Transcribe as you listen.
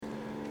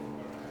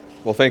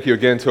Well, thank you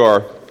again to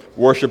our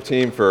worship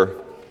team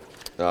for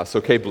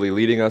so capably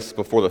leading us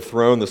before the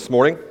throne this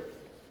morning.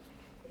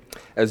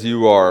 As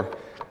you are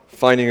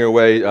finding your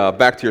way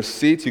back to your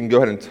seats, you can go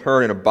ahead and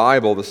turn in a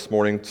Bible this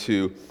morning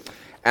to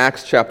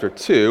Acts chapter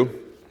 2.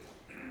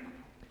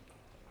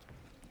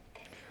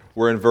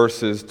 We're in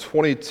verses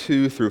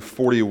 22 through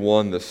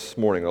 41 this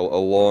morning, a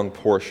long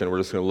portion. We're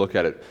just going to look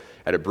at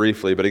it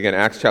briefly. But again,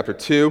 Acts chapter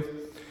 2,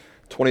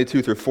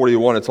 22 through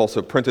 41. It's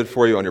also printed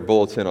for you on your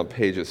bulletin on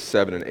pages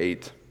 7 and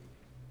 8.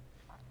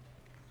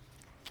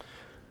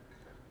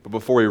 But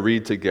before we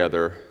read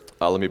together,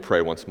 let me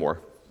pray once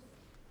more.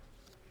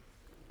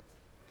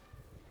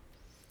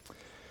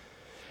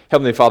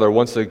 Heavenly Father,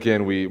 once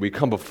again, we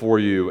come before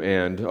you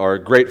and are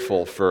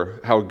grateful for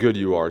how good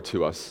you are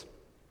to us.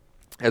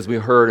 As we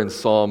heard in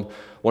Psalm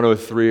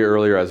 103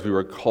 earlier, as we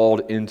were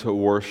called into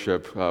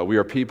worship, we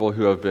are people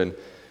who have been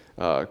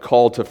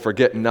called to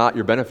forget not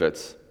your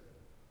benefits,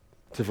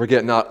 to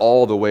forget not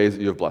all the ways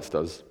that you have blessed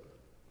us.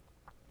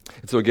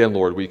 And so again,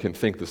 Lord, we can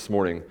think this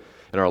morning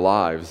in our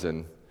lives,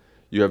 and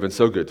you have been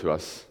so good to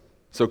us,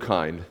 so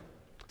kind,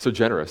 so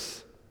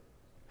generous,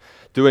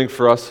 doing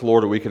for us,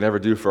 Lord, what we can never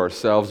do for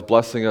ourselves,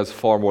 blessing us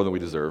far more than we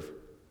deserve.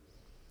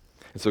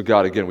 And so,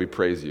 God, again, we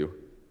praise you.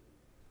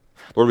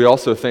 Lord, we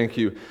also thank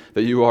you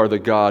that you are the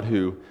God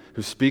who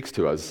speaks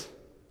to us.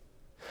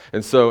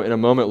 And so, in a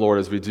moment, Lord,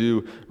 as we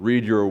do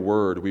read your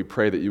word, we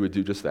pray that you would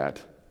do just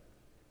that.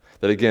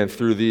 That again,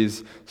 through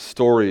these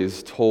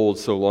stories told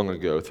so long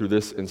ago, through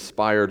this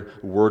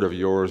inspired word of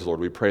yours, Lord,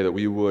 we pray that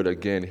we would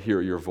again hear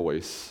your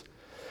voice,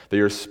 that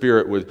your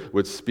Spirit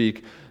would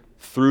speak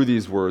through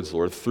these words,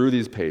 Lord, through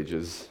these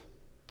pages,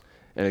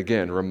 and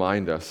again,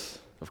 remind us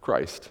of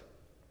Christ.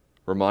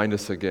 Remind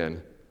us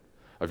again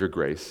of your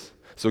grace.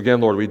 So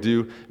again, Lord, we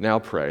do now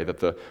pray that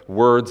the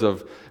words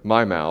of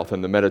my mouth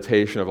and the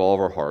meditation of all of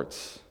our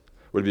hearts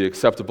would be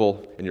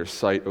acceptable in your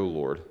sight, O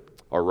Lord,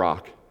 our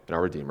rock and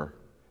our Redeemer.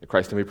 In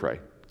Christ's name we pray.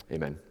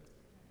 Amen.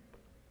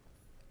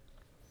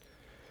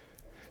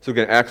 So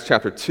again, Acts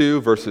chapter 2,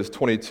 verses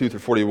 22 through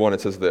 41, it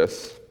says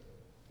this.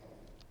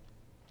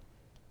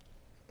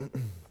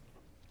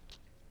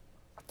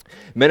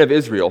 Men of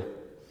Israel,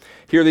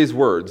 hear these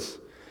words.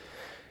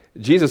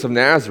 Jesus of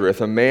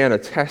Nazareth, a man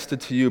attested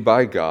to you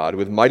by God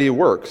with mighty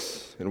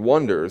works and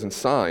wonders and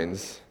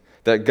signs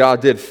that God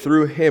did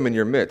through him in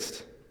your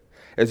midst.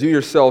 As you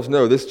yourselves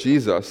know, this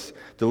Jesus,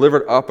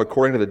 delivered up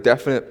according to the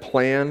definite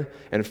plan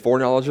and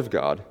foreknowledge of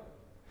God,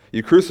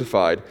 you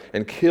crucified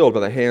and killed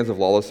by the hands of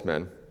lawless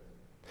men.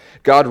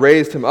 God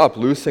raised him up,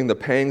 loosing the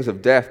pangs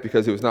of death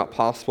because it was not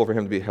possible for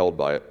him to be held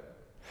by it.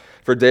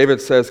 For David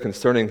says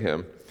concerning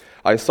him,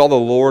 I saw the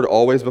Lord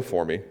always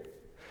before me,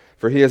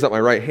 for he is at my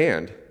right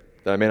hand,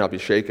 that I may not be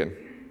shaken.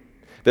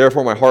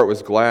 Therefore my heart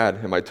was glad,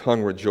 and my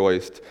tongue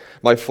rejoiced.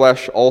 My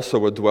flesh also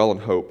would dwell in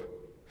hope.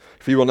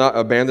 For you will not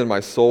abandon my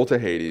soul to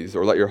Hades,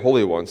 or let your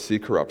Holy One see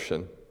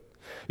corruption.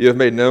 You have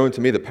made known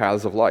to me the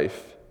paths of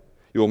life.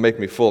 You will make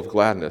me full of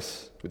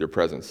gladness with your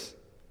presence.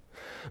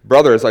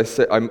 Brothers, I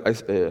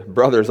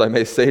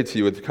may say to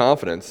you with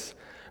confidence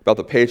about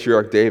the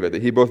patriarch David,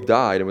 that he both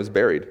died and was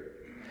buried,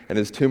 and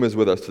his tomb is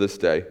with us to this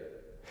day.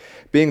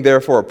 Being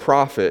therefore a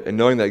prophet, and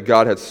knowing that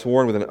God had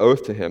sworn with an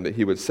oath to him that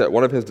he would set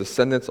one of his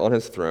descendants on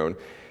his throne,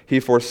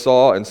 he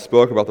foresaw and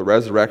spoke about the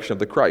resurrection of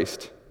the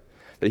Christ,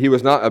 that he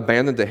was not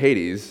abandoned to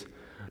Hades,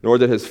 nor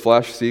did his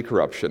flesh see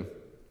corruption.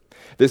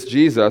 This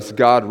Jesus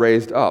God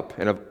raised up,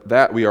 and of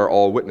that we are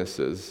all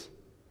witnesses.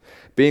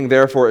 Being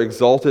therefore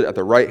exalted at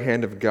the right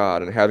hand of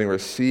God, and having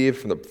received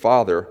from the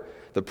Father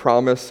the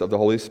promise of the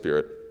Holy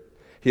Spirit,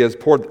 he has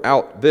poured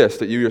out this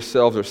that you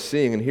yourselves are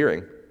seeing and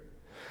hearing.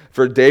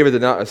 For David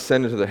did not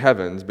ascend into the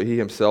heavens, but he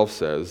himself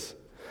says,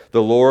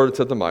 the Lord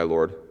said to my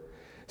Lord,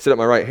 sit at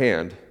my right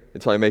hand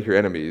until I make your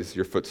enemies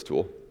your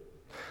footstool.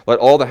 Let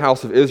all the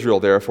house of Israel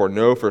therefore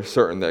know for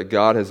certain that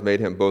God has made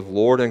him both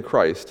Lord and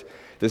Christ,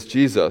 this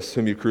Jesus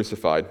whom you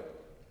crucified.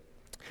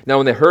 Now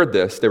when they heard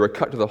this, they were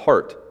cut to the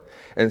heart,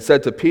 and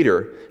said to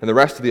Peter and the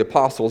rest of the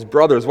apostles,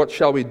 brothers, what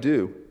shall we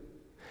do?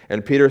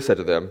 And Peter said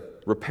to them,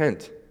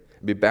 repent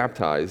and be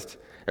baptized,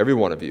 every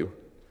one of you,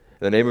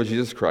 in the name of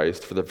Jesus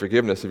Christ, for the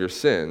forgiveness of your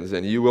sins,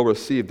 and you will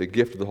receive the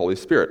gift of the Holy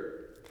Spirit.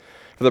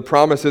 For the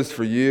promise is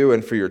for you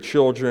and for your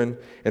children,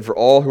 and for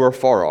all who are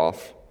far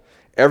off,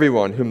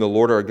 everyone whom the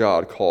Lord our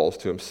God calls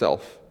to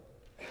himself.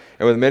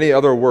 And with many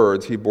other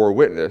words he bore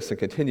witness and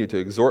continued to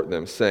exhort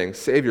them, saying,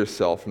 save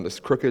yourself from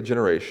this crooked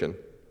generation.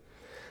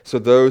 So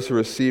those who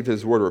received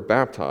his word were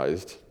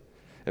baptized,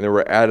 and there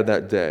were added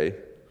that day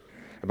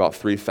about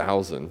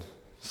 3,000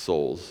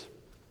 souls.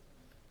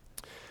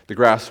 The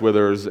grass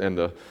withers and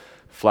the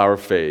flower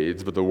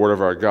fades, but the word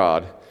of our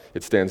God,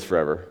 it stands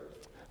forever.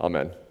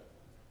 Amen.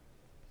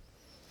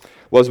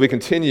 Well, as we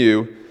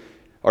continue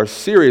our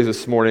series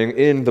this morning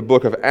in the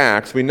book of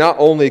Acts, we not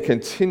only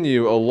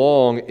continue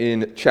along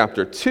in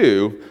chapter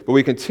 2, but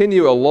we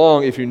continue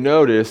along, if you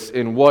notice,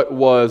 in what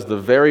was the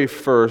very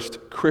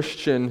first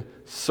Christian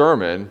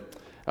sermon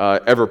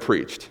ever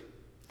preached.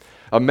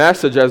 A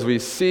message, as we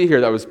see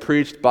here, that was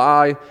preached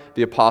by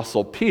the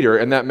Apostle Peter,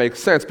 and that makes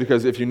sense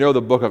because if you know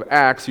the book of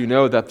Acts, you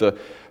know that the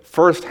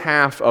first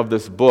half of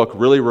this book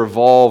really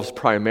revolves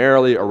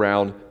primarily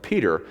around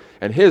Peter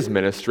and his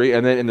ministry,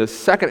 and then in the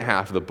second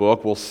half of the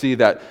book, we'll see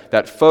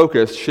that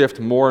focus shift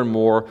more and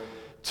more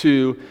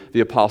to the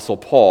Apostle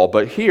Paul.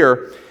 But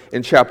here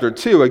in chapter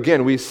 2,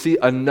 again, we see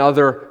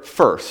another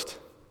first.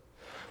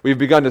 We've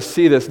begun to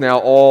see this now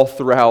all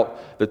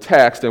throughout the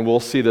text, and we'll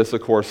see this,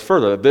 of course,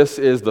 further. This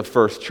is the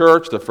first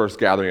church, the first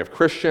gathering of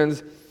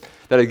Christians.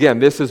 That, again,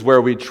 this is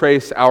where we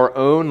trace our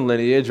own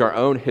lineage, our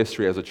own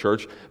history as a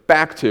church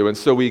back to. And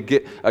so we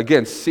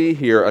see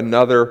here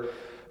another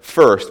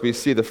first. We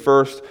see the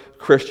first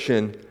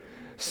Christian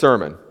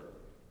sermon.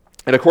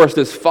 And, of course,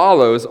 this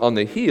follows on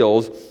the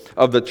heels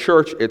of the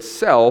church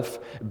itself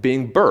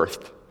being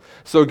birthed.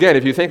 So again,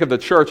 if you think of the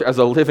church as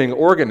a living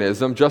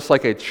organism, just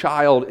like a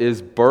child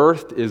is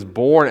birthed, is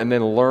born, and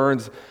then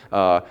learns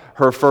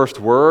her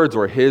first words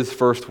or his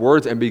first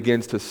words and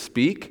begins to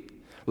speak,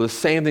 well, the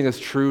same thing is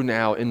true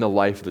now in the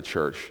life of the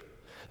church.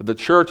 The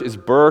church is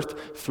birthed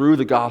through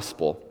the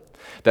gospel,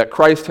 that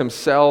Christ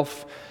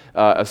himself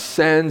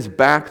ascends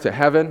back to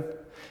heaven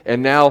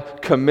and now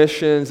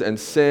commissions and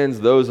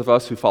sends those of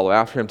us who follow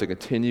after him to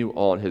continue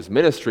on his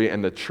ministry,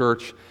 and the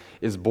church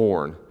is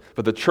born.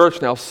 But the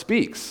church now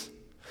speaks.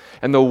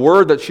 And the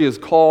word that she is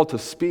called to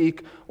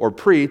speak or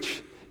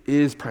preach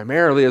is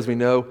primarily, as we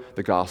know,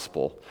 the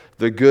gospel,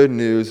 the good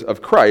news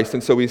of Christ.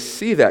 And so we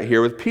see that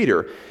here with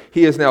Peter.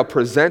 He is now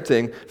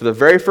presenting for the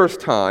very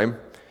first time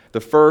the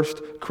first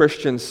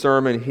Christian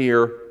sermon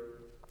here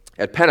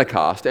at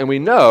Pentecost. And we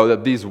know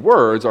that these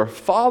words are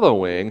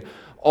following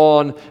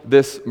on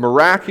this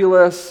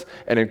miraculous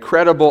and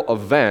incredible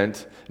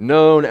event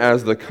known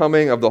as the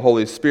coming of the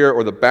Holy Spirit,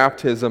 or the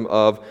baptism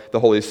of the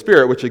Holy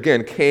Spirit, which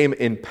again came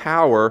in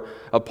power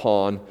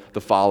upon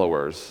the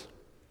followers.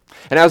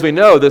 And as we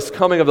know, this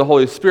coming of the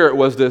Holy Spirit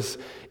was this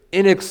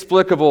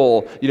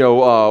inexplicable,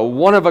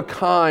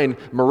 one-of-a-kind,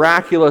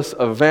 miraculous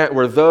event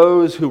where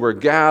those who were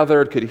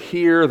gathered could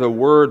hear the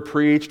word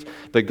preached,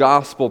 the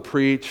gospel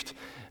preached,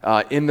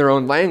 in their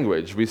own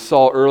language. We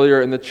saw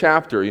earlier in the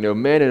chapter,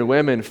 men and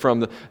women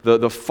from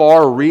the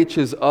far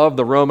reaches of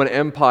the Roman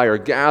Empire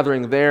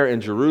gathering there in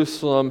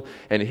Jerusalem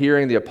and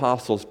hearing the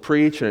apostles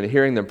preach, and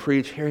hearing them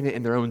preach, hearing it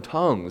in their own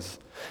tongues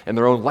and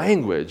their own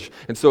language.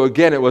 And so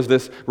again, it was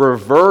this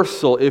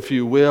reversal, if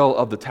you will,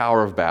 of the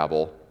Tower of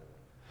Babel.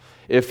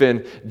 If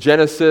in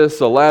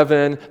Genesis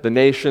 11, the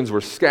nations were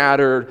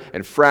scattered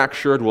and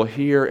fractured, well,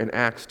 here in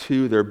Acts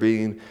 2, they're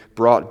being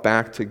brought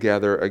back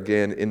together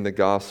again in the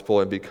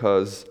gospel and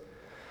because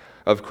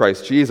of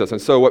Christ Jesus.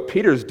 And so what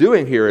Peter's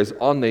doing here is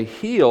on the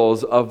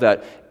heels of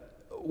that,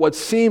 what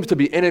seems to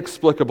be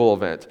inexplicable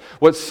event,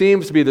 what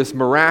seems to be this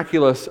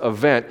miraculous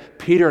event,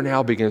 Peter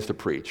now begins to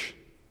preach.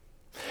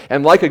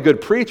 And like a good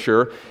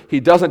preacher, he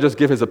doesn't just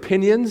give his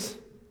opinions,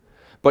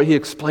 but he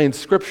explains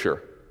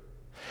Scripture.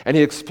 And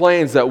he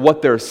explains that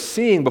what they're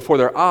seeing before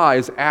their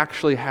eyes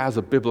actually has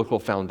a biblical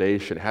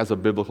foundation, has a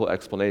biblical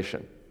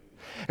explanation.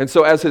 And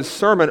so as his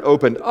sermon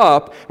opened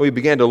up, and we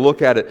began to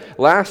look at it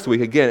last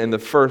week, again in the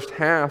first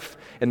half,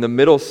 in the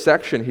middle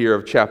section here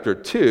of chapter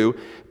 2,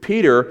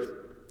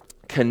 Peter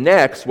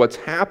connects what's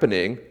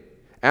happening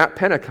at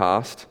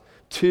Pentecost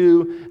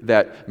to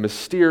that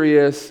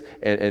mysterious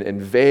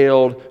and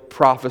veiled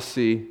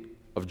prophecy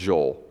of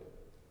Joel.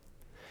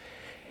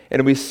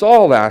 And we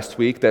saw last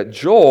week that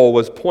Joel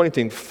was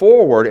pointing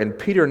forward, and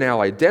Peter now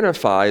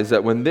identifies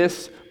that when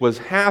this was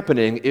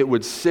happening, it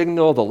would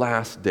signal the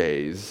last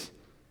days.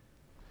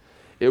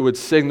 It would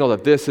signal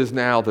that this is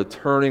now the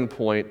turning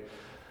point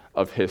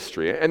of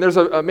history. And there's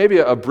maybe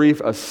a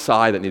brief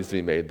aside that needs to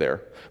be made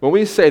there. When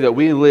we say that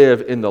we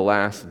live in the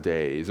last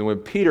days, and when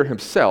Peter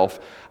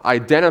himself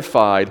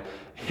identified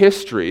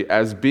history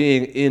as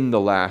being in the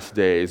last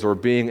days, or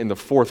being in the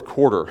fourth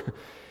quarter,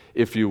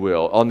 if you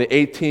will, on the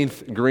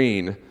 18th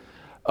green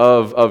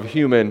of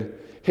human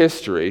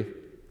history,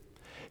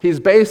 he's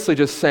basically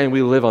just saying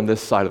we live on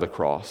this side of the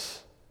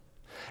cross.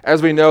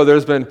 As we know,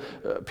 there's been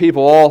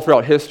people all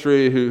throughout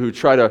history who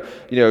try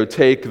to,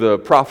 take the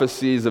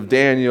prophecies of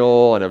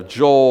Daniel and of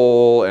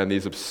Joel and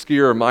these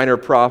obscure minor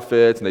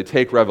prophets, and they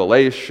take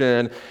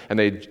Revelation and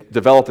they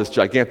develop this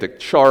gigantic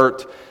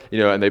chart,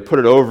 and they put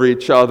it over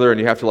each other, and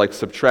you have to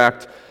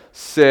subtract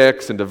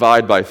 6 and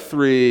divide by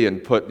 3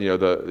 and put,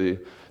 the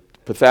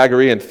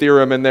Pythagorean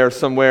theorem in there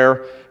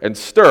somewhere and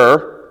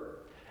stir,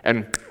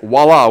 and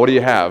voila, what do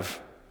you have?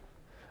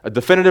 A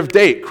definitive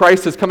date.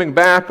 Christ is coming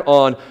back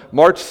on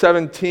March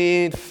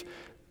 17th,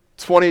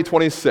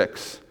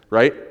 2026,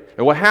 right?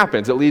 And what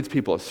happens? It leads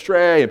people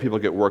astray and people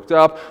get worked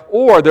up.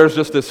 Or there's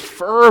just this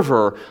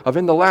fervor of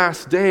in the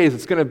last days,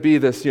 it's going to be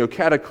this,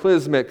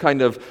 cataclysmic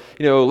kind of,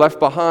 left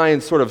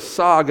behind sort of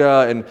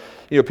saga, and,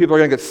 people are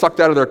going to get sucked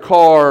out of their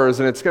cars,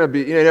 and it's going to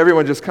be,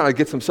 everyone just kind of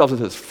gets themselves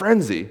into this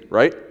frenzy,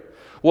 right?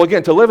 Well,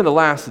 again, to live in the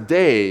last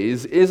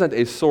days isn't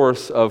a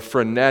source of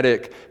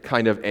frenetic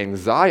kind of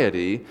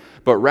anxiety,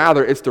 but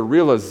rather it's the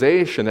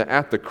realization that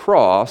at the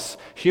cross,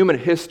 human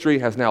history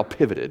has now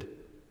pivoted.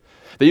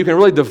 That you can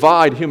really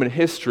divide human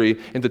history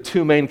into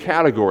two main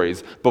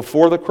categories,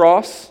 before the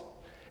cross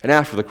and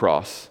after the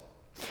cross.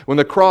 When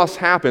the cross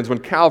happens, when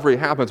Calvary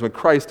happens, when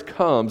Christ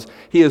comes,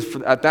 he is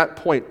at that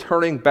point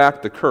turning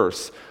back the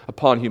curse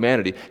upon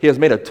humanity. He has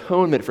made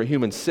atonement for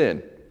human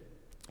sin.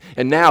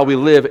 And now we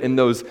live in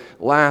those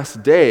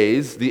last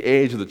days, the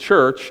age of the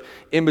church,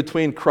 in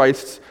between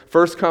Christ's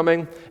first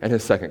coming and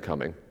his second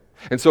coming.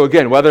 And so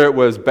again, whether it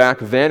was back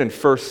then in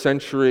first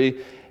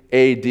century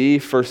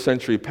AD, first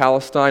century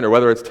Palestine, or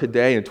whether it's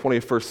today in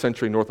 21st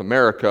century North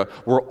America,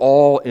 we're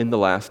all in the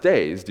last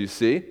days. Do you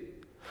see?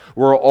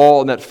 We're all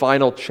in that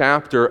final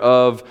chapter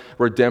of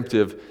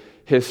redemptive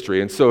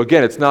history. And so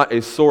again, it's not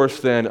a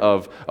source then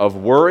of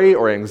worry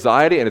or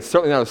anxiety, and it's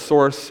certainly not a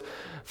source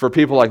for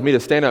people like me to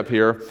stand up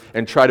here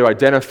and try to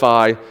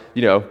identify,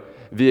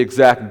 the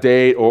exact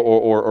date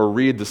or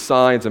read the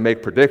signs and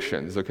make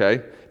predictions,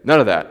 okay?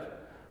 None of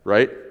that,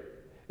 right?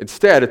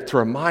 Instead, it's to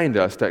remind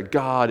us that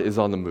God is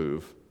on the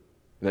move,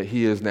 that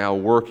he is now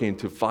working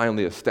to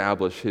finally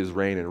establish his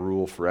reign and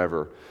rule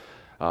forever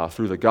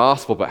through the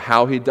gospel. But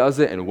how he does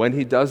it and when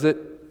he does it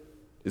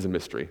is a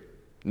mystery.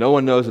 No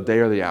one knows the day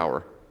or the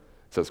hour,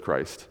 says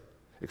Christ,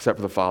 except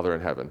for the Father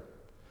in heaven.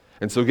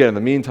 And so again, in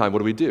the meantime,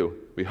 what do?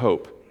 We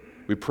hope.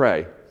 We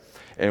pray,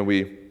 and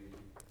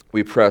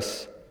we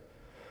press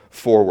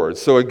forward.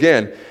 So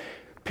again,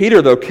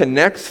 Peter, though,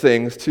 connects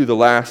things to the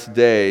last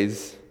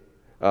days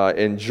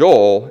in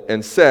Joel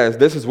and says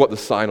this is what the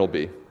sign will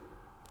be,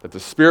 that the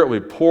Spirit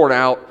will be poured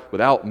out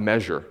without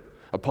measure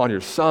upon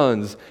your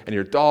sons and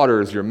your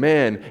daughters, your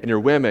men and your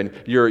women,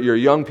 your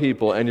young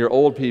people and your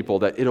old people,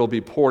 that it'll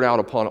be poured out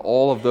upon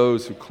all of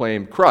those who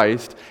claim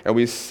Christ, and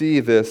we see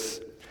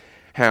this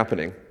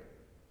happening.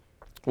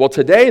 Well,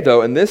 today,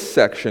 though, in this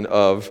section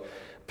of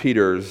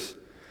Peter's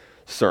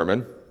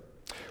sermon,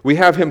 we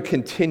have him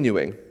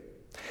continuing.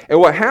 And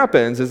what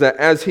happens is that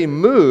as he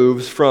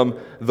moves from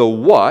the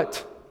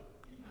what,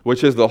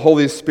 which is the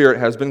Holy Spirit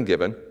has been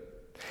given,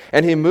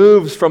 and he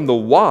moves from the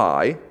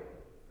why,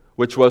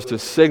 which was to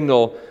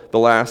signal the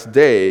last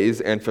days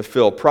and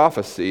fulfill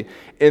prophecy,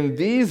 in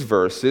these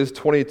verses,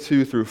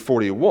 22 through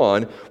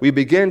 41, we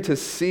begin to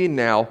see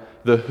now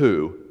the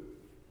who.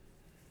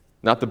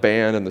 Not the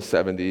band in the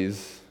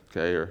 70s,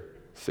 okay, or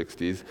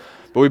 60s,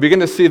 but we begin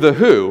to see the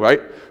who,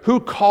 right? Who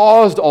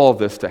caused all of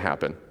this to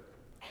happen?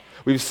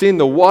 We've seen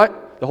the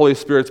what, the Holy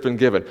Spirit's been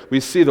given. We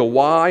see the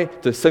why,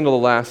 to signal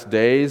the last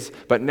days,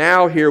 but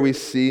now here we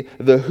see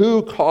the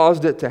who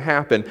caused it to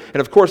happen. And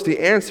of course, the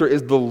answer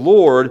is the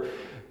Lord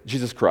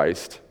Jesus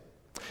Christ,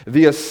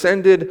 the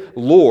ascended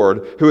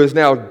Lord, who is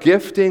now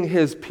gifting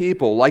his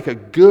people like a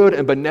good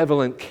and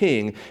benevolent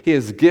king. He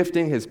is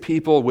gifting his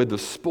people with the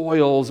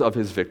spoils of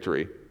his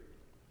victory.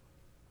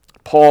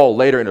 Paul,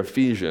 later in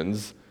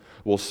Ephesians,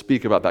 will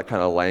speak about that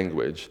kind of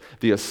language.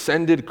 The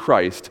ascended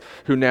Christ,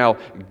 who now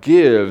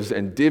gives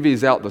and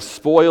divvies out the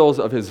spoils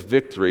of his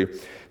victory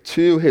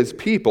to his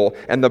people.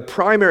 And the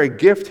primary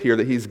gift here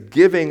that he's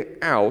giving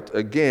out,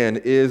 again,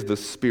 is the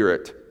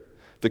Spirit,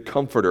 the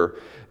Comforter,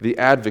 the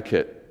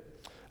Advocate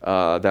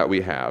that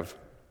we have.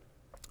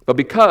 But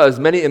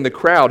because many in the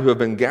crowd who have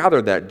been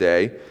gathered that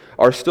day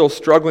are still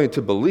struggling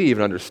to believe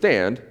and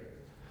understand,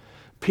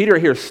 Peter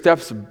here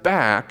steps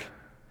back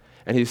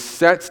and he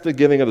sets the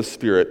giving of the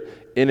Spirit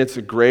in its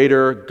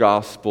greater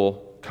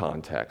gospel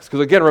context. Because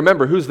again,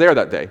 remember, who's there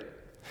that day?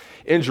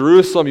 In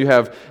Jerusalem, you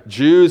have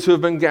Jews who have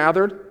been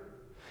gathered.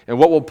 And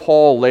what will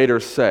Paul later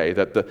say?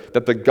 That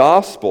the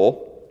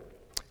gospel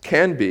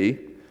can be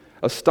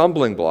a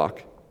stumbling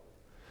block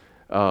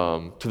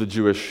to the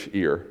Jewish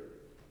ear.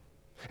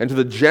 And to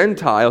the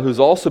Gentile who's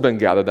also been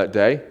gathered that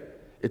day,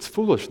 it's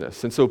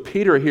foolishness. And so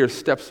Peter here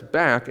steps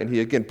back and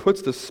he again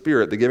puts the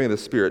Spirit, the giving of the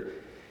Spirit,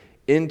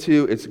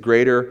 into its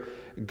greater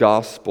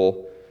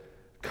gospel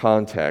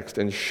context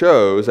and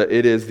shows that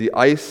it is the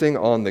icing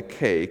on the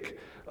cake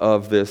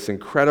of this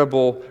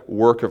incredible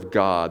work of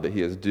God that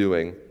he is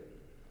doing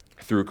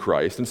through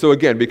Christ. And so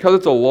again, because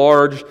it's a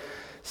large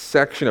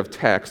section of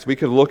text, we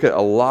could look at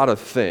a lot of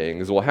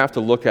things. We'll have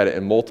to look at it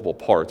in multiple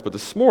parts. But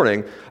this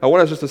morning, I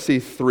want us just to see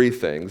three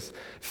things,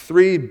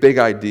 three big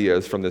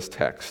ideas from this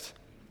text.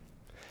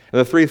 And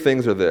the three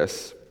things are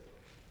this.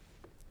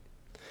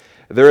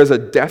 There is a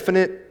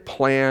definite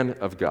plan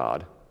of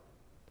God.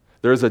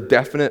 There is a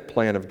definite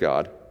plan of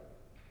God.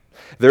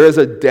 There is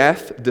a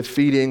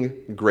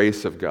death-defeating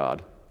grace of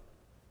God.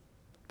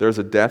 There is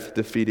a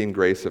death-defeating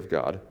grace of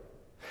God.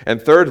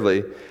 And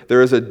thirdly,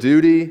 there is a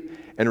duty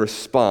and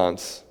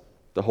response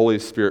the Holy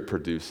Spirit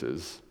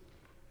produces.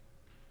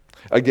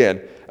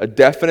 Again, a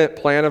definite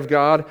plan of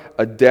God,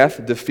 a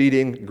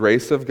death-defeating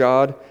grace of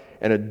God,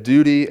 and a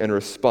duty and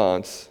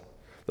response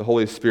the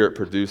Holy Spirit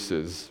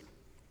produces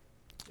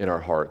in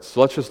our hearts. So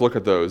let's just look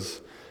at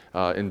those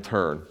in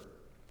turn.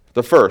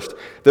 The first,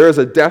 there is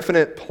a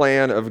definite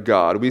plan of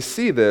God. We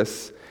see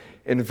this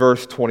in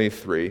verse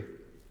 23.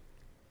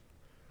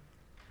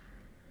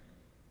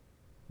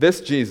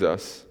 This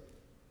Jesus,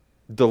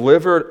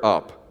 delivered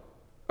up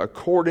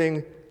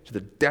according to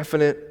the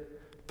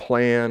definite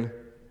plan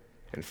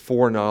and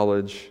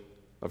foreknowledge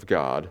of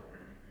God,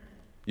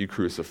 you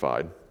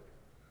crucified.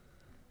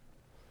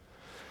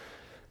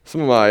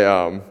 Some of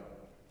my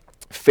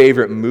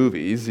favorite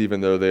movies,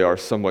 even though they are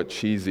somewhat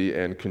cheesy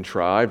and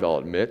contrived, I'll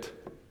admit,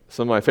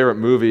 some of my favorite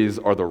movies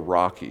are the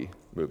Rocky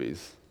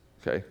movies,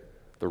 okay?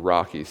 The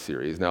Rocky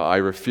series. Now, I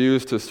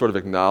refuse to sort of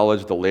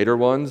acknowledge the later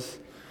ones.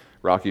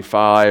 Rocky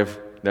V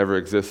never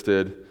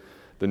existed.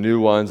 The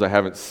new ones I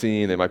haven't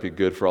seen. They might be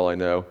good for all I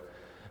know.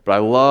 But I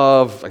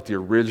love like the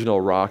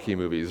original Rocky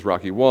movies,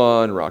 Rocky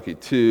I, Rocky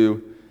II,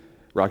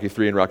 Rocky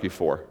III, and Rocky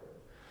IV,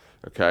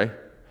 okay?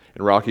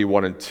 In Rocky I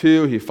and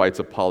II, he fights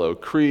Apollo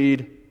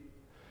Creed,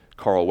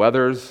 Carl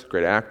Weathers,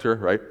 great actor,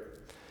 right?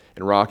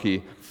 In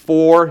Rocky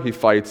IV, he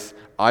fights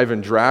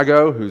Ivan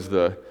Drago, who's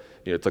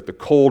it's like the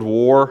Cold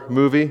War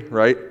movie,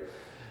 right?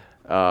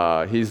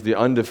 He's the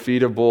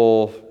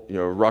undefeatable,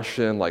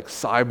 Russian, like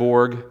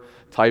cyborg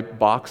type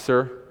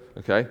boxer,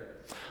 okay?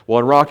 Well,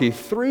 in Rocky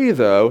III,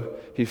 though,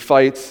 he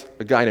fights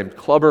a guy named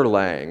Clubber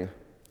Lang,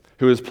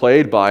 who is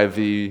played by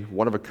the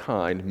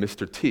one-of-a-kind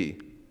Mr. T,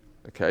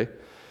 okay?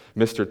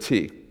 Mr.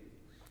 T.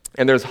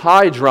 And there's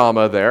high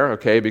drama there,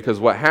 okay, because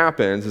what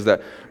happens is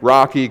that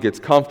Rocky gets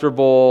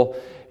comfortable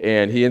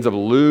and he ends up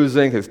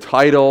losing his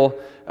title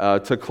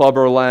to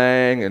Clubber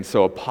Lang, and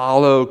so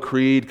Apollo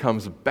Creed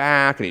comes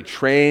back and he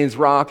trains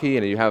Rocky,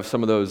 and you have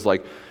some of those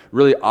like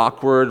really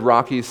awkward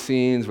Rocky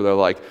scenes where they're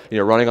like,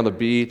 running on the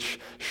beach,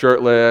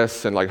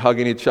 shirtless, and like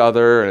hugging each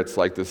other, and it's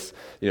like this,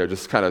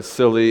 just kind of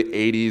silly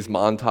 80s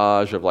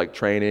montage of like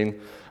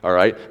training, all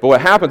right? But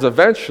what happens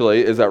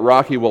eventually is that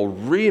Rocky will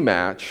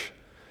rematch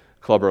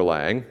Clubber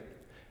Lang,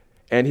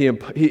 and he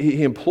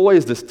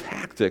employs this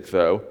tactic,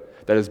 though,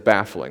 that is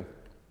baffling.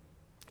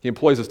 He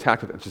employs this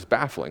tactic that's just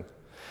baffling.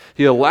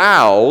 He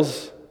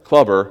allows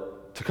Clubber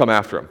to come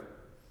after him,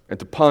 and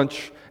to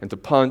punch, and to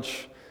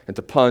punch, and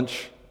to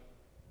punch,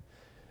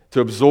 to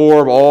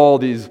absorb all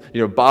these,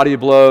 body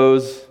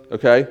blows,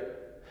 okay?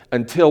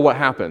 Until what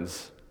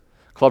happens?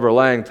 Clubber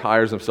Lang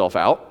tires himself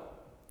out,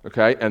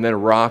 okay? And then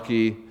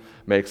Rocky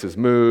makes his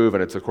move,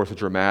 and it's, of course, a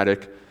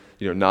dramatic,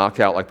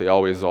 knockout like they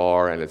always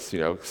are, and it's,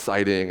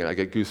 exciting, and I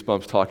get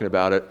goosebumps talking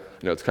about it.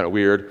 It's kind of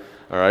weird,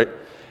 all right?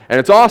 And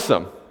it's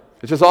awesome.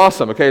 It's just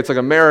awesome, okay? It's like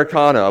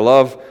Americana. I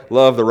love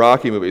the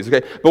Rocky movies,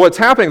 okay? But what's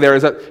happening there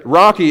is that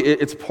Rocky,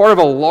 it's part of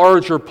a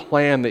larger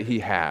plan that he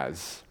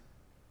has.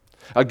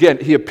 Again,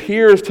 he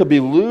appears to be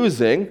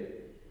losing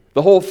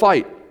the whole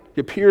fight.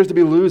 He appears to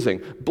be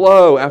losing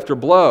blow after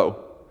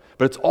blow.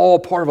 But it's all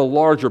part of a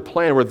larger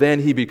plan where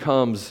then he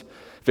becomes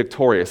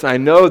victorious. And I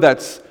know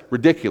that's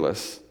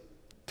ridiculous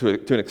to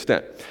an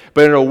extent.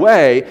 But in a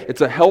way,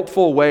 it's a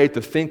helpful way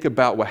to think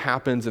about what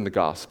happens in the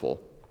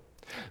gospel.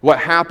 What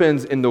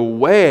happens in the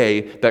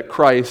way that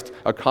Christ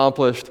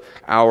accomplished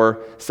our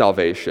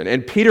salvation.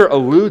 And Peter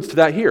alludes to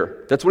that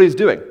here. That's what he's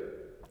doing.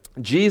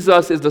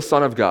 Jesus is the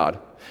Son of God.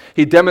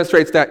 He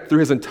demonstrates that through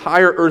his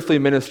entire earthly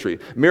ministry,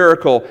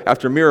 miracle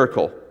after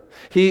miracle.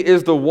 He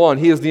is the one,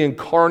 he is the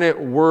incarnate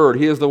Word.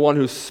 He is the one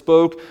who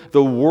spoke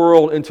the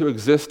world into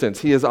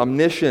existence. He is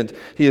omniscient,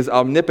 he is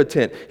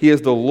omnipotent, he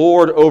is the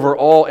Lord over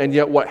all, and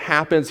yet what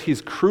happens?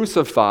 He's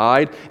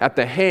crucified at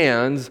the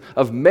hands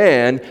of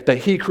men that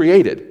he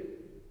created.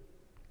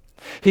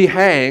 He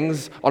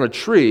hangs on a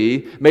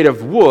tree made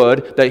of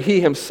wood that he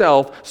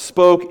himself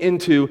spoke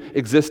into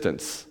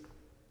existence.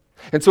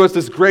 And so it's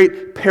this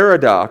great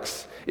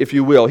paradox, if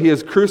you will. He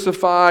is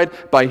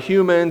crucified by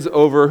humans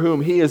over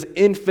whom he is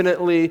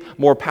infinitely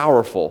more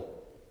powerful.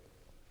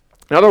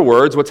 In other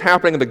words, what's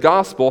happening in the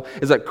gospel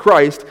is that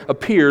Christ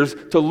appears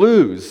to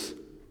lose.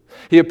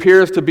 He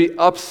appears to be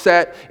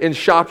upset in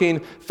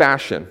shocking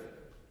fashion.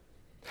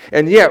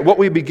 And yet, what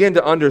we begin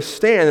to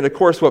understand, and of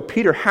course what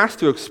Peter has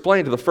to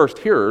explain to the first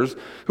hearers,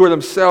 who are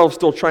themselves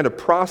still trying to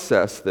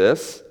process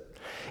this,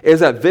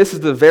 is that this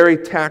is the very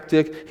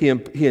tactic he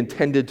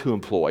intended to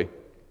employ.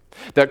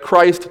 That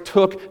Christ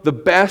took the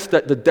best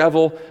that the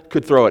devil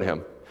could throw at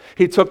him.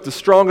 He took the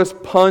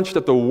strongest punch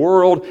that the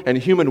world and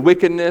human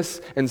wickedness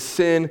and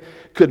sin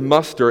could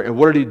muster, and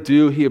what did he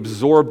do? He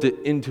absorbed it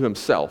into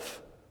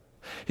himself.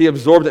 He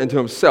absorbed it into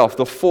himself,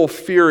 the full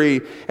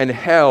fury and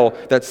hell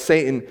that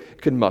Satan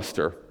could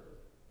muster.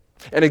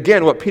 And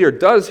again, what Peter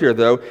does here,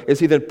 though, is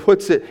he then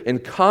puts it in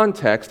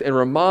context and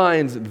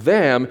reminds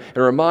them and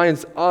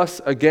reminds us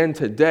again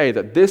today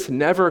that this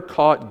never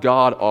caught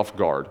God off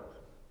guard.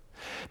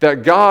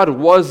 That God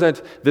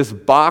wasn't this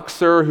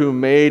boxer who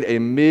made a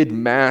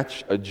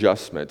mid-match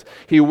adjustment.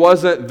 He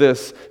wasn't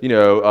this,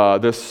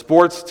 this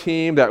sports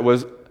team that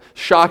was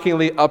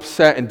shockingly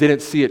upset and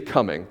didn't see it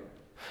coming.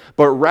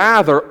 But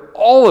rather,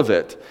 all of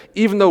it,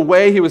 even the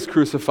way he was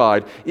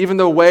crucified, even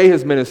the way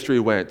his ministry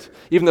went,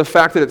 even the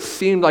fact that it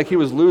seemed like he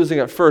was losing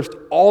at first,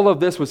 all of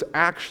this was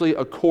actually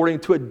according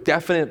to a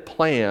definite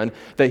plan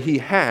that he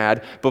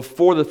had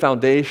before the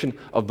foundation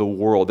of the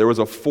world. There was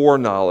a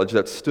foreknowledge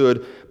that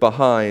stood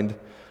behind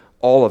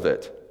all of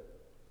it.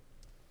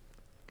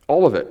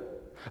 All of it.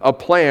 A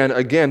plan,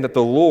 again, that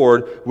the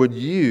Lord would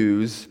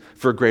use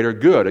for greater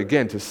good,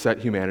 again, to set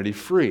humanity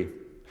free,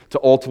 to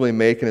ultimately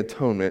make an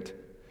atonement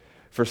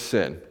for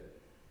sin.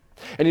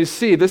 And you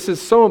see, this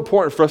is so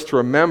important for us to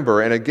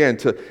remember and again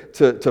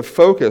to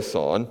focus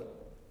on,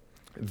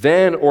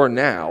 then or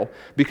now,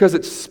 because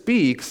it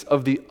speaks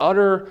of the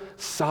utter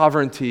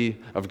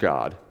sovereignty of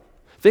God.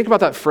 Think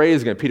about that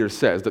phrase again. Peter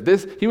says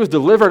that he was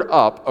delivered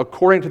up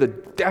according to the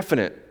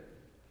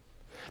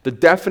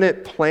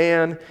definite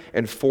plan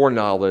and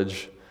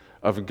foreknowledge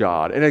of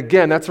God. And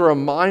again, that's a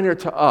reminder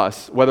to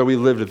us, whether we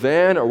lived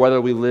then or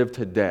whether we live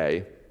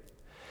today,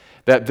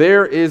 that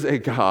there is a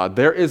God,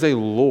 there is a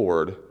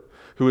Lord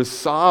who is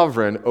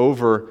sovereign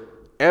over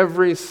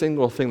every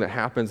single thing that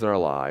happens in our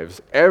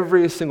lives,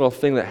 every single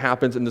thing that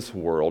happens in this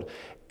world,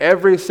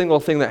 every single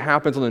thing that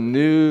happens on the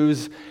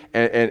news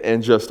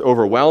and just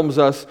overwhelms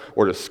us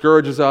or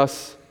discourages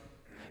us,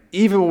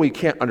 even when we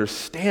can't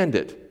understand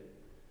it,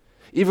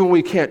 even when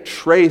we can't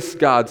trace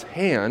God's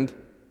hand,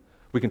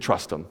 we can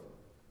trust Him.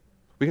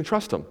 We can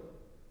trust Him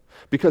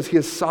because He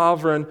is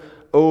sovereign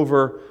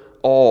over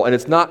all. And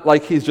it's not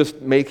like He's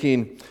just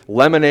making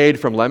lemonade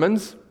from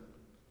lemons.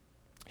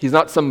 He's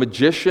not some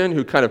magician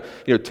who kind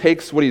of,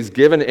 takes what He's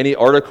given, any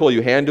article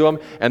you hand to Him,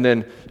 and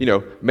then,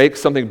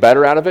 makes something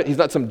better out of it. He's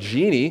not some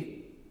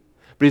genie,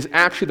 but He's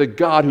actually the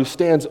God who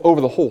stands over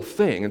the whole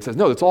thing and says,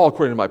 no, it's all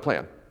according to my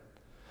plan.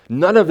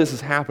 None of this is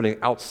happening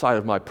outside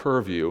of my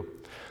purview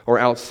or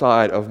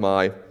outside of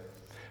my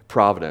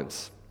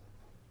providence.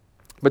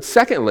 But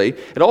secondly,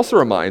 it also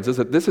reminds us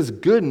that this is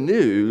good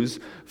news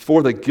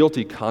for the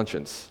guilty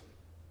conscience.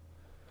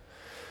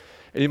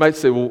 And you might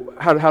say, well,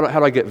 how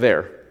do I get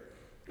there?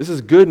 This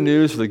is good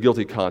news for the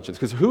guilty conscience,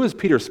 because who is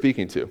Peter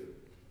speaking to?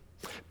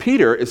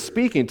 Peter is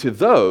speaking to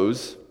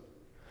those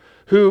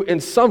who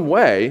in some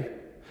way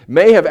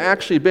may have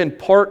actually been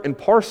part and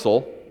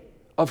parcel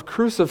of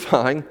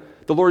crucifying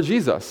the Lord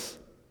Jesus.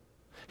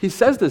 He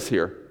says this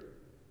here.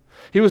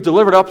 He was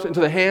delivered up into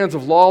the hands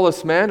of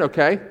lawless men,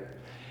 okay?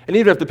 And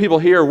even if the people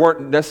here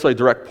weren't necessarily a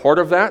direct part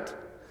of that,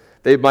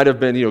 they might have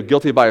been,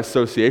 guilty by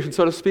association,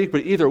 so to speak,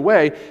 but either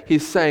way,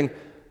 he's saying,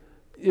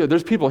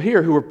 there's people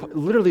here who were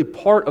literally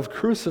part of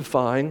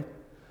crucifying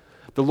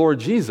the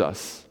Lord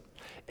Jesus.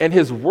 And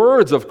his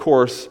words, of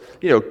course,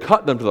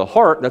 cut them to the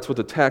heart. That's what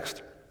the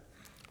text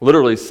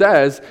literally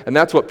says, and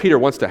that's what Peter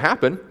wants to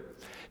happen.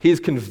 He's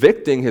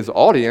convicting his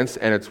audience,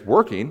 and it's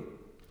working.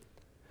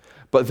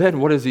 But then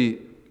what does he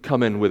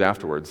come in with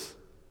afterwards?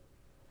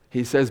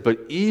 He says, but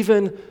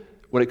even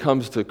when it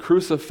comes to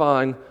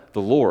crucifying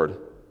the Lord,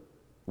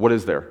 what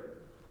is there?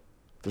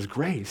 There's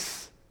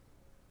grace.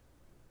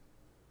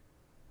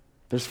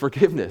 There's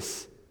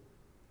forgiveness.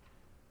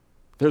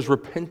 There's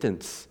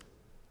repentance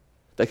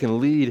that can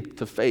lead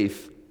to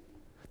faith,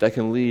 that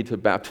can lead to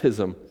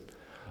baptism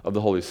of the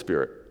Holy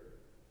Spirit.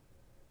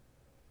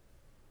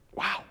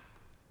 Wow.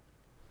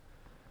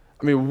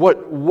 I mean,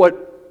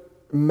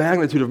 what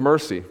magnitude of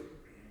mercy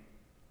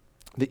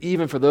that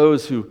even for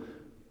those who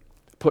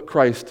put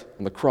Christ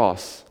on the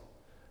cross,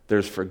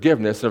 there's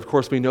forgiveness. And of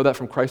course, we know that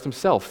from Christ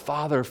Himself.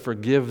 Father,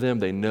 forgive them,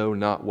 they know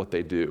not what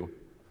they do.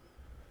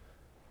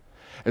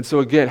 And so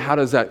again, how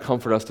does that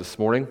comfort us this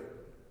morning?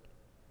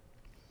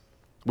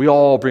 We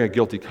all bring a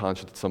guilty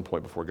conscience at some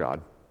point before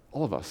God.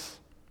 All of us.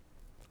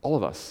 All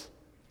of us.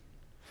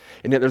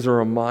 And yet there's a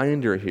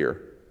reminder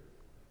here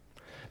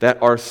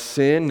that our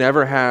sin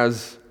never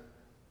has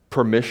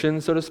permission,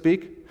 so to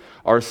speak.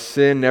 Our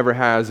sin never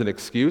has an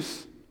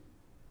excuse.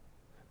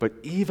 But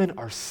even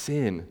our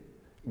sin,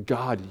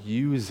 God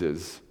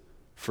uses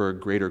for a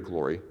greater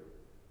glory,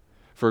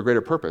 for a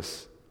greater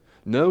purpose.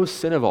 No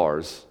sin of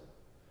ours,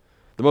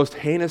 the most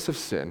heinous of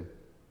sin,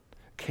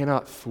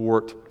 cannot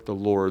thwart the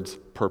Lord's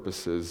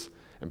purposes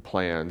and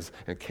plans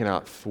and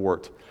cannot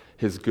thwart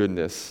His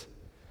goodness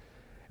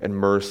and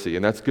mercy.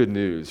 And that's good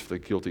news for the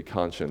guilty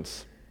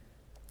conscience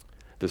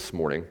this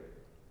morning.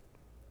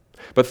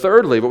 But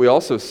thirdly, what we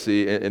also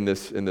see in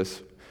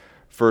this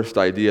first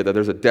idea that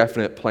there's a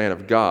definite plan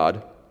of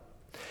God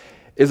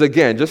is,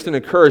 again, just an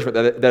encouragement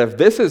that if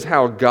this is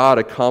how God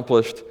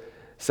accomplished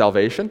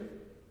salvation,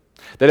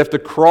 that if the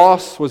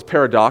cross was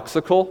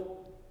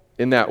paradoxical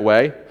in that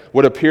way,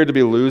 what appeared to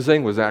be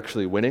losing was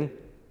actually winning,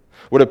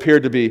 what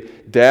appeared to be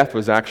death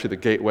was actually the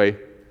gateway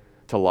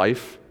to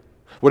life,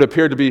 what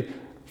appeared to be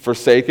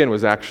forsaken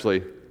was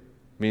actually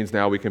means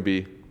now we can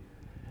be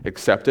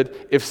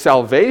accepted. If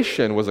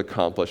salvation was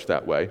accomplished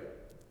that way,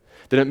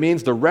 then it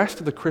means the rest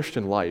of the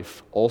Christian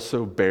life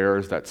also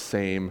bears that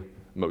same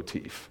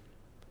motif.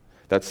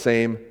 That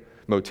same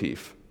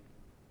motif.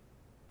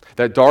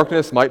 That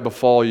darkness might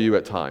befall you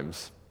at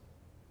times.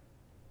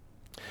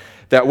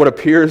 That what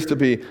appears to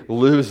be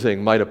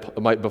losing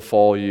might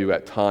befall you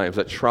at times.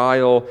 That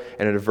trial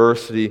and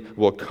adversity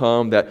will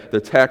come. That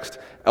the text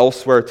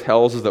elsewhere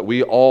tells us that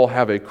we all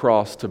have a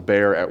cross to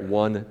bear at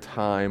one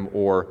time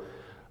or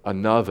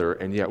another.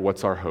 And yet,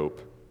 what's our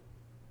hope?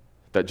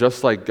 That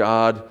just like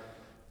God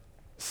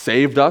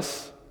saved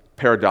us,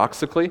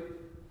 paradoxically,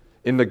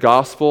 in the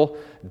gospel,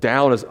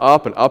 down is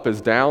up and up is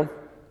down.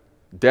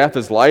 Death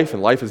is life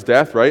and life is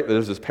death, right?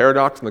 There's this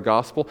paradox in the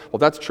gospel. Well,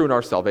 that's true in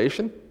our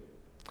salvation.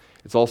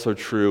 It's also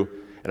true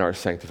in our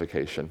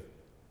sanctification.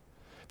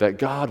 That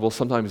God will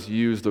sometimes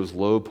use those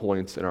low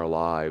points in our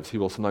lives. He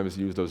will sometimes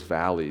use those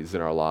valleys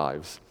in our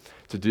lives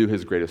to do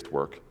His greatest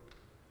work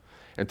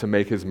and to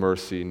make His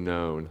mercy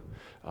known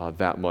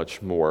that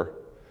much more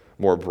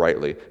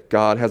brightly.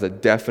 God has a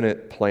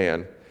definite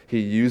plan. He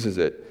uses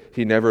it.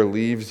 He never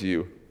leaves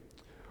you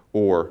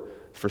or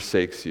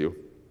forsakes you.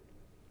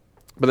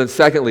 But then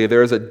secondly,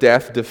 there is a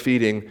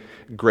death-defeating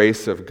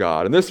grace of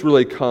God. And this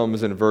really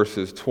comes in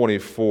verses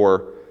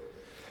 24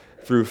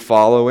 through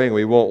following.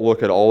 We won't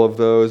look at all of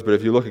those, but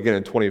if you look again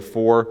in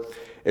 24,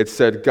 it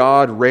said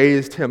God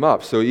raised him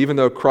up. So even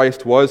though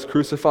Christ was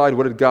crucified,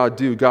 what did God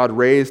do? God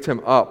raised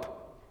him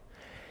up,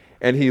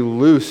 and he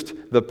loosed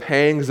the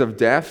pangs of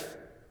death.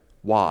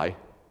 Why?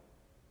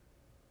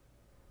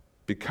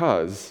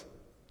 Because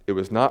it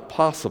was not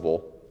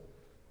possible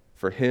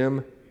for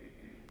him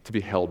to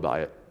be held by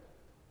it.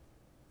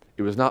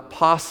 It was not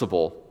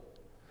possible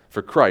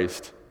for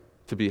Christ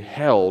to be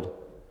held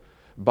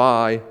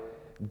by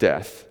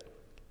death.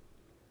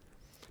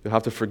 You'll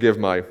have to forgive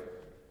my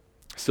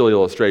silly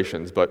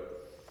illustrations,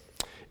 but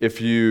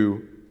if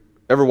you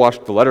ever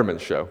watched the Letterman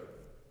show,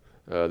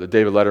 the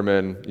David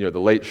Letterman, the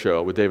Late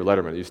Show with David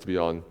Letterman, it used to be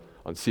on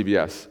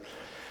CBS,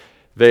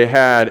 they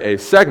had a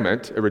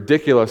segment, a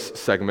ridiculous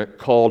segment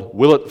called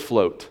Will It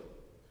Float?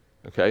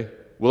 Okay?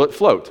 Will It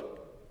Float?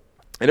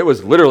 And it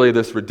was literally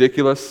this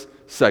ridiculous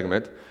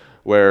segment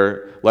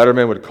where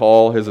Letterman would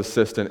call his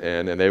assistant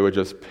in and they would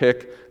just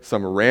pick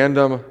some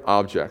random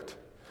object,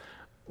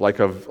 like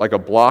a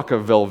block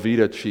of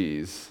Velveeta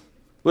cheese,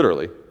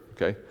 literally,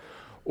 okay?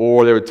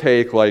 Or they would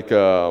take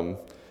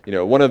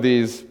one of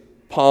these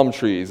palm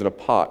trees in a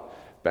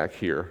pot back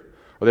here.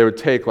 Or they would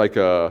take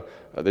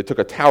they took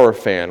a tower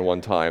fan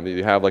one time that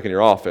you have in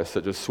your office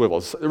that just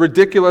swivels.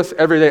 Ridiculous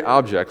everyday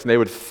objects, and they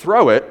would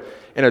throw it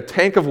in a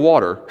tank of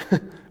water,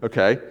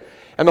 okay?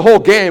 And the whole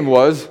game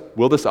was,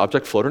 will this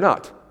object float or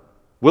not?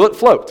 Will it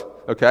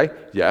float? Okay?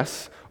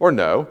 Yes or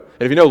no.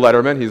 And if you know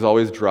Letterman, he's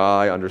always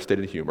dry,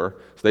 understated humor.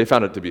 So they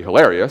found it to be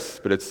hilarious,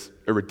 but it's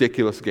a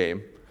ridiculous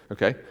game.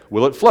 Okay?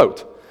 Will it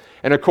float?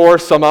 And of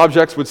course, some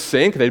objects would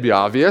sink, and they'd be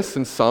obvious,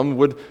 and some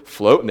would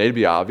float, and they'd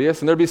be obvious,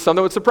 and there'd be some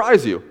that would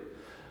surprise you.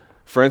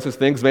 For instance,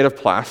 things made of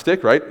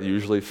plastic, right,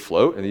 usually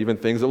float, and even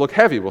things that look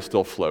heavy will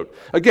still float.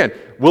 Again,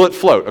 will it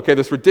float? Okay,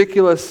 this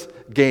ridiculous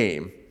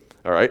game,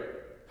 all right?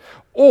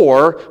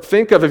 Or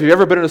think of if you've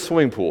ever been in a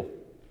swimming pool.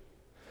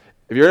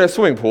 If you're in a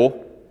swimming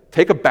pool,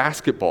 take a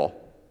basketball,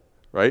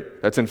 right,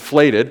 that's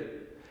inflated,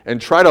 and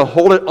try to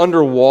hold it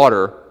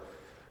underwater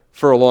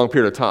for a long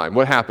period of time.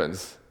 What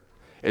happens?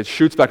 It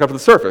shoots back up to the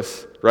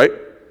surface, right?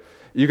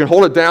 You can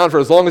hold it down for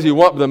as long as you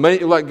want, but the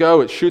minute you let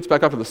go, it shoots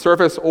back up to the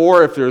surface.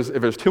 Or if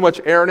there's too much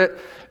air in it,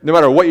 no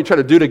matter what you try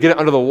to do to get it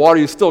under the water,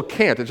 you still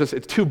can't.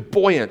 It's too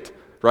buoyant,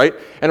 right?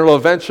 And it will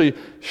eventually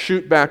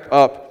shoot back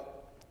up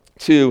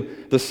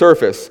to the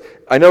surface.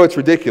 I know it's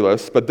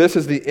ridiculous, but this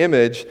is the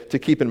image to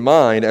keep in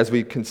mind as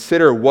we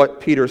consider what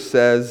Peter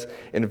says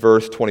in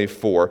verse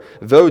 24.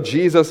 Though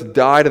Jesus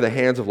died at the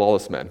hands of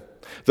lawless men,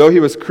 though he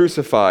was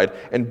crucified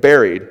and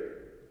buried,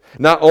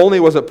 not only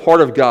was it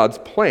part of God's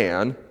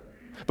plan,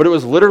 but it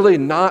was literally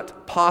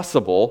not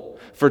possible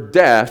for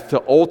death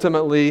to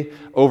ultimately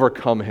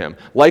overcome him.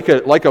 Like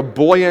a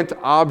buoyant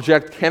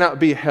object cannot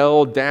be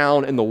held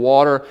down in the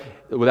water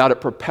without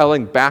it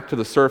propelling back to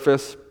the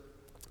surface.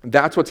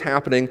 That's what's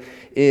happening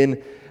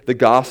in the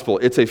gospel.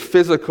 It's a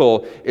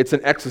physical, it's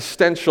an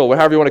existential,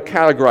 however you want to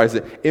categorize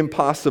it,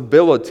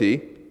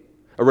 impossibility,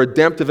 a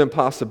redemptive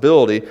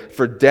impossibility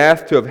for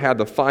death to have had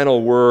the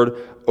final word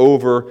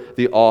over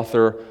the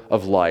author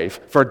of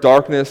life, for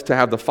darkness to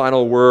have the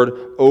final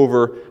word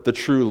over the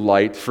true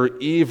light, for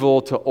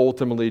evil to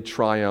ultimately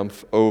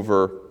triumph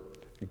over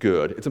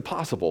good. It's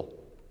impossible.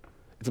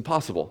 It's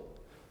impossible.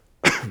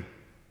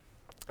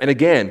 And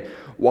again,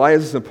 why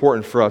is this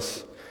important for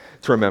us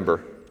to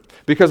remember?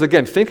 Because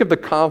again, think of the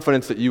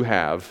confidence that you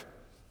have.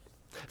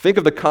 Think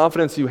of the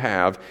confidence you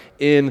have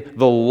in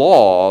the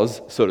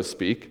laws, so to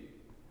speak,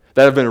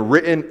 that have been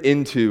written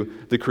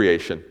into the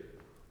creation.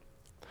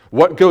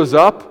 What goes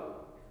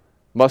up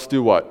must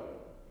do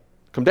what?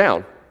 Come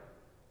down.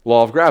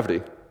 Law of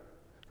gravity,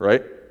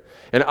 right?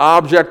 An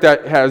object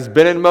that has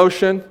been in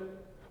motion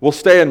will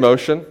stay in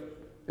motion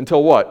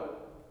until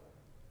what?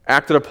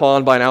 Acted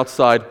upon by an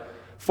outside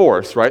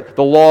force, right?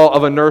 The law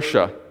of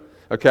inertia,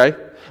 okay?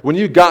 When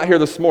you got here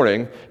this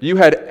morning, you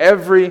had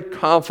every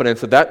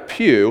confidence that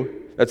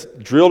pew that's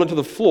drilled into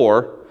the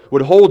floor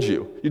would hold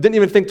you. You didn't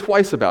even think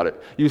twice about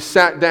it. You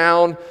sat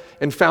down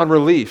and found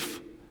relief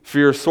for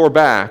your sore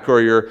back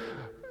or your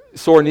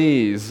sore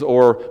knees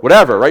or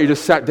whatever, right? You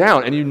just sat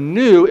down and you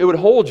knew it would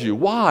hold you.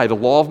 Why? The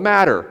law of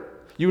matter.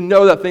 You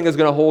know that thing is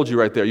going to hold you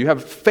right there. You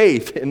have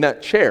faith in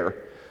that chair.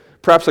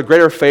 Perhaps a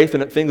greater faith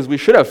in things we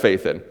should have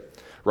faith in,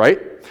 right?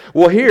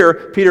 Well, here,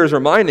 Peter is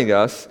reminding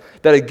us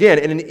that, again,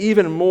 in an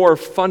even more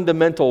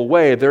fundamental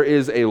way, there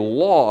is a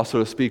law, so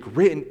to speak,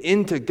 written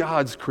into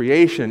God's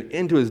creation,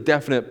 into his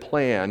definite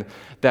plan,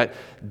 that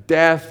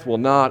death will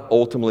not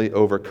ultimately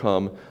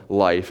overcome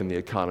life in the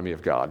economy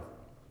of God.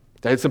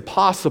 That it's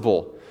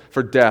impossible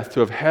for death to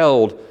have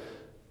held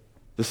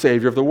the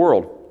Savior of the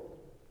world.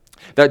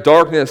 That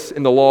darkness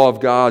in the law of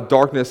God,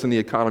 darkness in the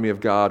economy of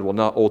God will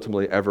not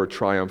ultimately ever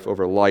triumph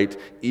over light.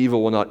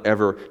 Evil will not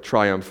ever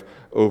triumph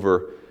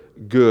over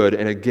good.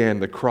 And again,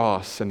 the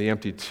cross and the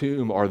empty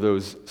tomb are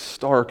those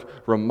stark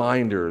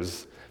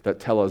reminders that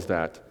tell us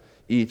that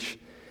each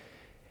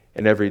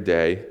and every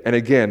day. And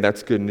again,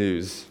 that's good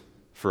news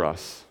for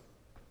us.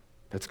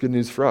 That's good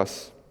news for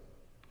us.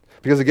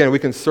 Because again, we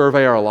can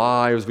survey our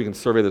lives, we can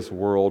survey this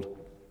world,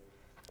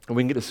 and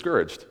we can get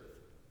discouraged.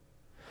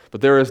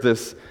 But there is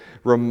this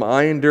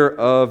reminder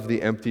of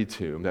the empty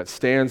tomb that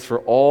stands for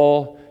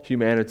all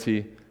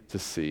humanity to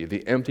see,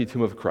 the empty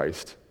tomb of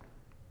Christ.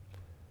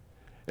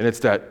 And it's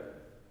that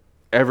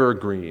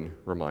evergreen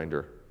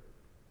reminder,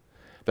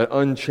 that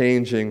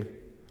unchanging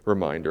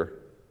reminder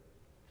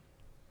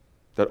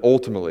that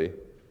ultimately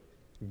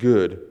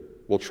good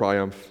will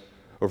triumph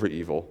over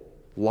evil.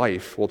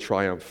 Life will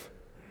triumph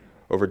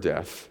over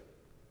death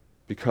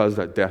because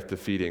that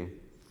death-defeating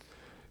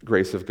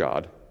grace of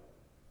God.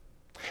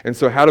 And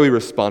so how do we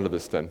respond to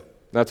this then?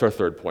 That's our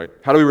third point.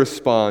 How do we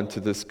respond to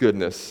this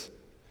goodness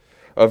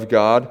of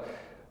God?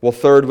 Well,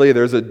 thirdly,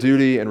 there's a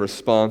duty and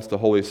response the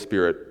Holy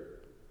Spirit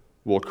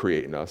will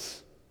create in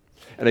us.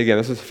 And again,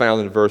 this is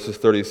found in verses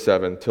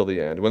 37 till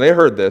the end. When they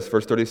heard this,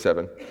 verse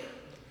 37,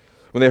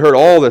 when they heard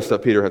all this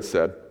that Peter had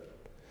said,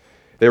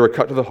 they were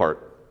cut to the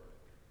heart.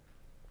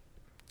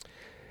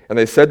 And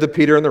they said to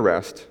Peter and the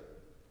rest,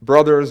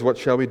 "Brothers, what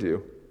shall we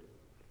do?"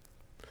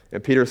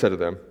 And Peter said to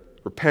them,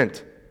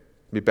 "Repent,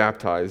 be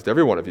baptized,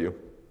 every one of you, in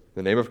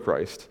the name of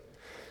Christ,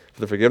 for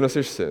the forgiveness of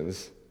your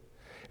sins,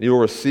 and you will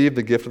receive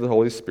the gift of the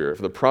Holy Spirit.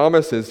 For the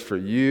promise is for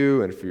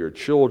you and for your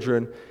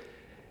children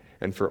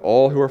and for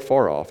all who are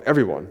far off,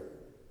 everyone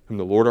whom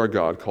the Lord our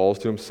God calls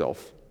to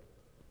himself."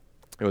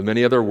 And with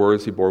many other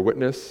words he bore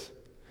witness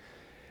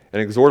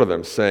and exhorted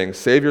them, saying,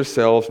 "Save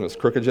yourselves from this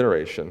crooked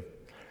generation."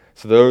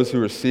 So those who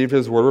received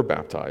his word were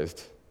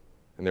baptized,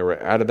 and there were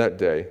added that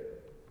day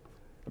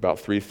about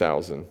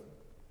 3,000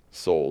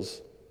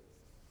 souls.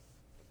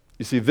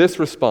 You see, this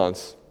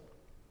response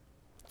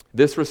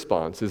is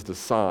the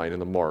sign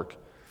and the mark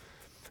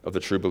of the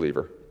true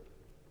believer.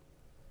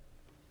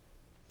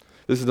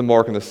 This is the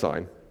mark and the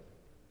sign.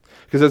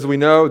 Because as we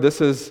know, this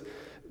is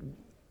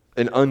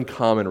an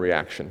uncommon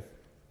reaction.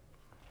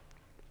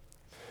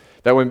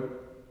 That when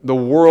the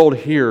world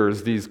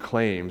hears these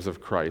claims of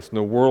Christ, and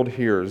the world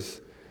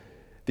hears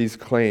these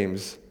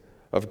claims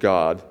of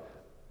God,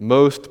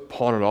 most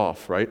pawn it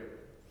off, right?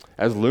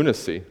 As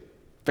lunacy,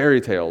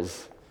 fairy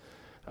tales,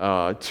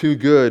 too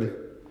good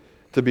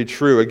to be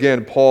true.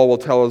 Again, Paul will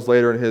tell us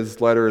later in his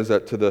letters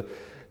that to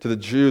the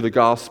Jew, the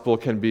gospel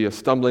can be a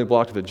stumbling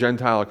block. To the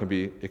Gentile, it can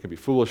be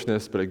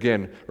foolishness. But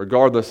again,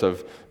 regardless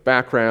of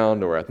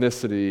background or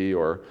ethnicity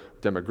or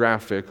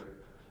demographic,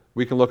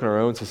 we can look in our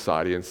own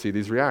society and see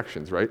these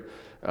reactions, right?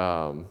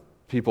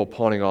 People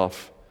pawning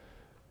off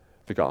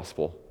the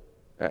gospel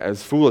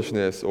as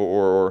foolishness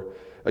or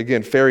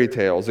again, fairy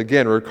tales.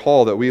 Again,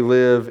 recall that we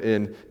live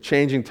in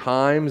changing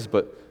times,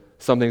 but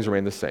some things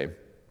remain the same.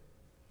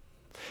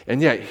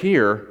 And yet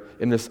here,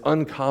 in this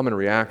uncommon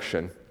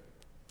reaction,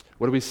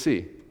 what do we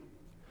see?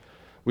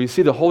 We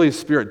see the Holy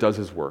Spirit does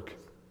his work.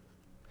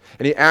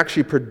 And he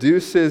actually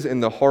produces in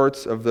the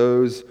hearts of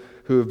those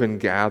who have been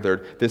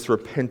gathered this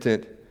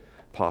repentant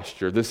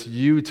posture, this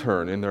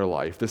U-turn in their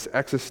life, this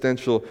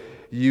existential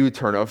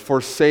U-turn of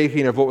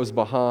forsaking of what was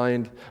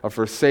behind, of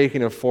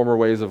forsaking of former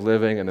ways of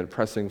living, and then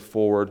pressing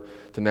forward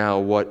to now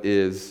what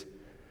is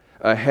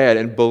ahead.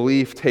 And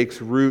belief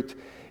takes root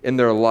in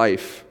their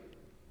life.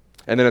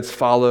 And then it's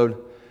followed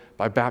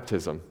by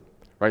baptism,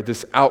 right?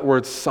 This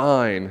outward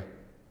sign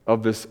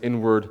of this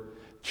inward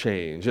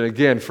change. And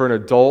again, for an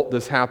adult,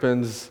 this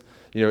happens,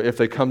 if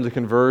they come to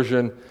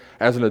conversion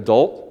as an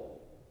adult.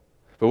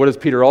 But what does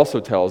Peter also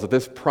tell us? That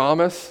this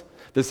promise,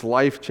 this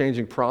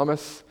life-changing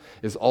promise,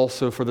 is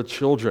also for the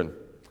children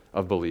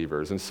of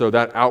believers. And so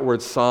that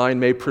outward sign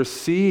may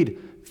precede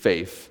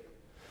faith.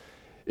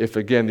 If,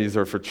 again, these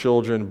are for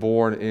children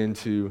born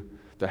into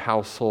the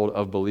household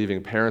of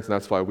believing parents, and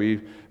that's why we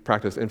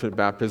practice infant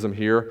baptism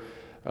here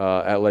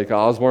at Lake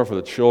Osborne for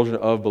the children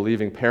of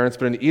believing parents.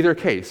 But in either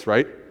case,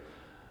 right,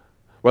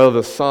 whether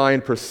the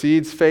sign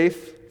precedes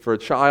faith for a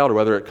child or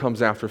whether it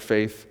comes after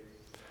faith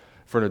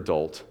for an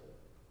adult,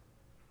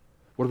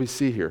 what do we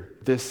see here?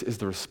 This is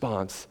the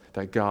response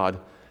that God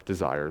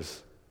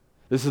desires.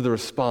 This is the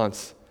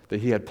response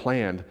that he had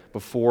planned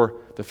before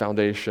the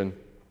foundation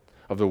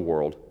of the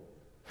world.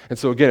 And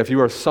so again, if you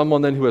are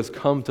someone then who has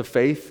come to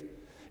faith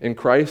in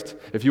Christ,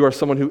 if you are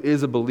someone who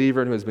is a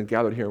believer and who has been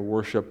gathered here in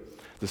worship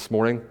this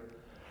morning,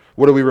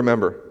 what do we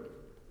remember?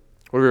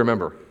 What do we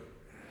remember?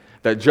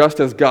 That just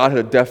as God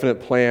had a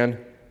definite plan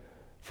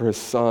for his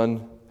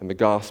Son and the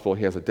gospel,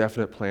 he has a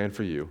definite plan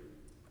for you.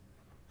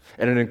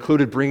 And it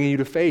included bringing you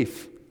to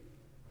faith.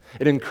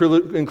 It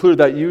included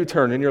that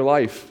U-turn in your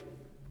life.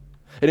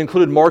 It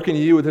included marking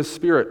you with his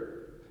Spirit,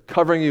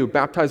 covering you,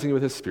 baptizing you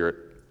with his Spirit,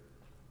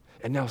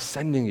 and now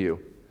sending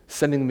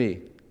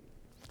me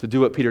to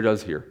do what Peter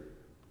does here,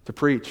 to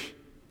preach,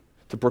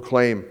 to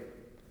proclaim,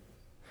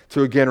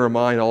 to again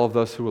remind all of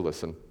us who will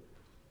listen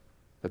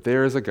that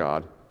there is a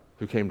God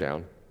who came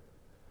down.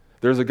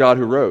 There's a God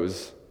who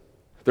rose.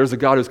 There's a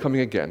God who's coming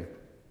again.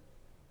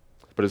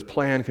 But his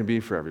plan can be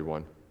for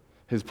everyone.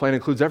 His plan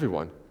includes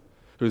everyone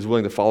who is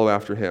willing to follow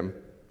after him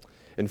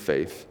in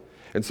faith.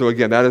 And so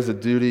again, that is the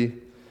duty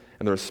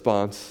and the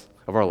response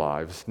of our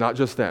lives, not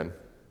just then,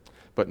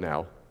 but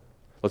now.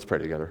 Let's pray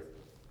together.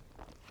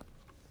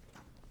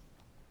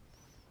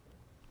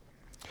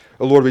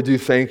 Oh Lord, we do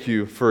thank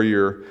you for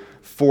your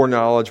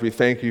foreknowledge. We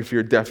thank you for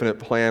your definite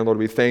plan. Lord,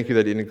 we thank you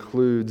that it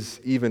includes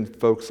even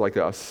folks like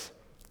us.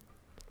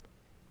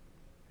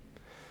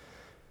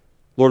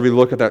 Lord, we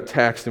look at that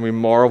text and we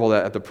marvel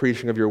at the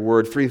preaching of your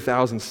word.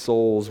 3,000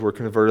 souls were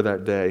converted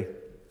that day,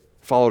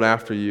 followed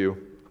after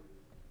you.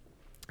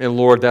 And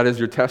Lord, that is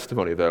your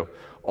testimony, though.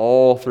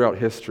 All throughout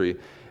history,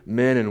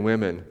 men and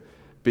women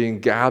being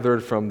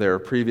gathered from their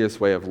previous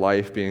way of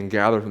life, being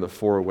gathered from the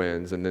four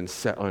winds, and then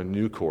set on a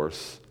new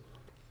course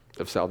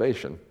of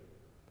salvation.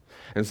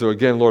 And so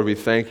again, Lord, we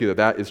thank you that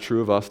that is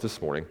true of us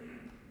this morning.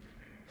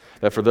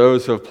 That for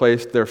those who have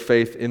placed their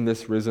faith in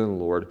this risen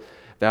Lord,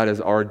 that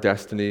is our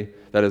destiny,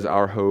 that is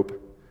our hope,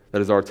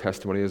 that is our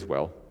testimony as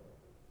well.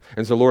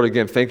 And so, Lord,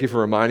 again, thank you for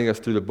reminding us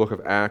through the book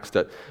of Acts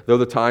that though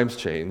the times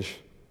change,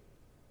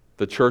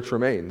 the church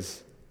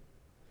remains.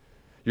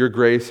 Your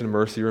grace and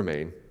mercy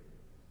remain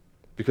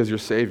because your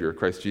Savior,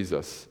 Christ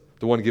Jesus,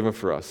 the one given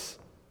for us,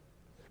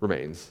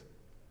 remains.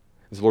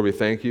 And so, Lord, we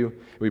thank you,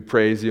 we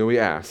praise you, and we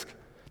ask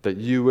that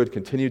you would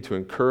continue to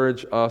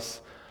encourage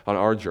us on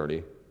our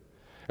journey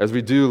as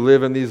we do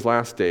live in these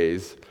last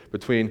days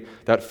between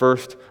that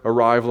first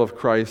arrival of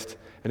Christ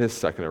and his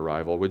second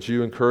arrival. Would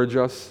you encourage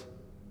us?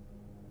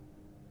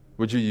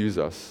 Would you use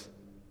us?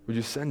 Would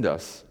you send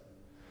us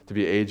to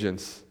be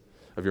agents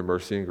of your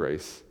mercy and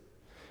grace?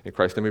 In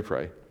Christ's name we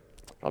pray.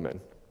 Amen.